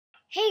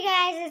Hey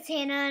guys, it's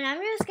Hannah, and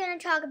I'm just going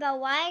to talk about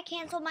why I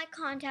canceled my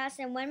contest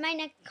and when my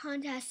next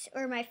contest,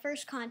 or my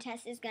first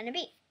contest, is going to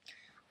be.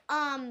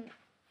 I'm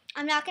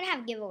not going to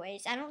have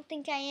giveaways. I don't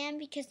think I am,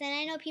 because then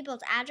I know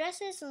people's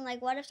addresses, and,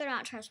 what if they're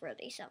not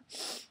trustworthy, so,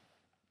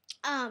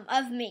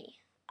 of me.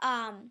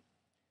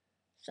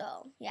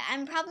 So, yeah,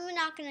 I'm probably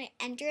not going to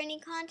enter any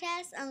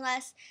contests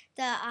unless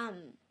the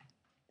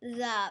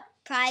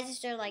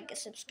prizes are, a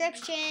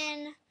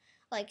subscription,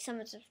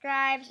 someone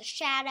subscribes, a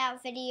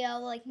shout-out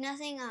video,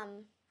 nothing,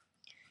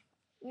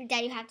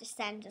 that you have to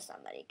send to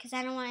somebody, because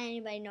I don't want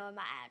anybody knowing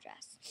my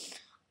address.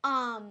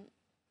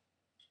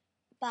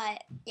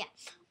 But yeah.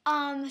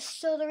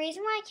 So the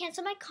reason why I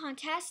canceled my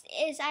contest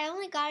is I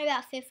only got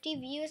about 50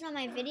 views on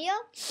my video.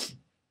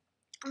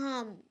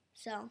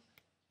 So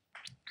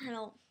I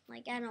don't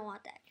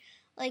want that.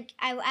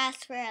 I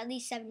asked for at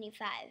least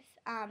 75.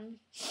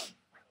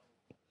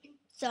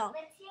 So,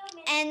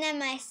 and then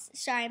Max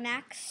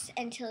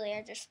and Tilly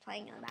are just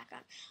playing in the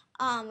background,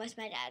 with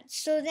my dad.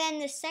 So then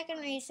the second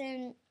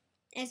reason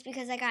is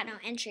because I got no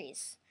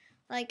entries.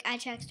 I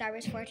checked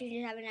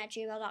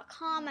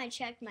starburst4227@gmail.com, I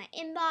checked my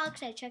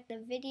inbox, I checked the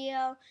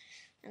video,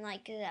 and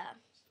the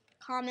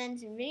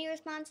comments and video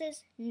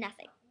responses,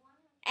 nothing.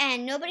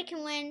 And nobody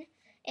can win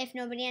if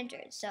nobody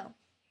enters, so,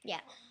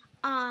 yeah.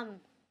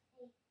 And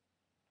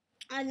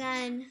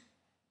then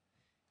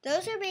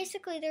those are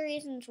basically the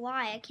reasons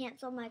why I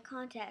canceled my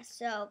contest.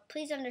 So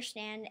please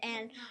understand,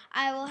 and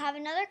I will have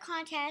another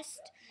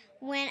contest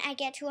when I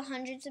get to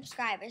 100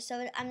 subscribers.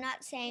 So I'm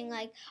not saying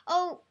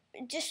oh,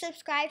 just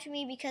subscribe to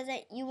me because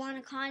you won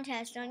a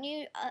contest. Don't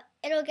you?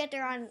 It'll get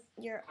there on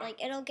your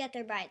it'll get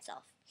there by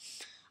itself.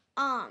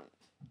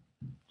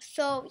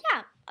 So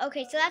yeah.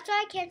 Okay. So that's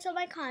why I canceled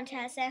my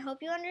contest. I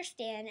hope you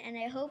understand, and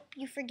I hope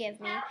you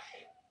forgive me,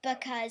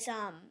 because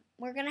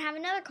we're gonna have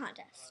another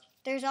contest.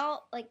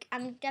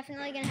 I'm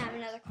definitely going to have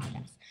another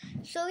contest.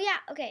 So,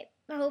 yeah, okay.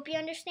 I hope you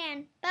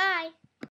understand. Bye.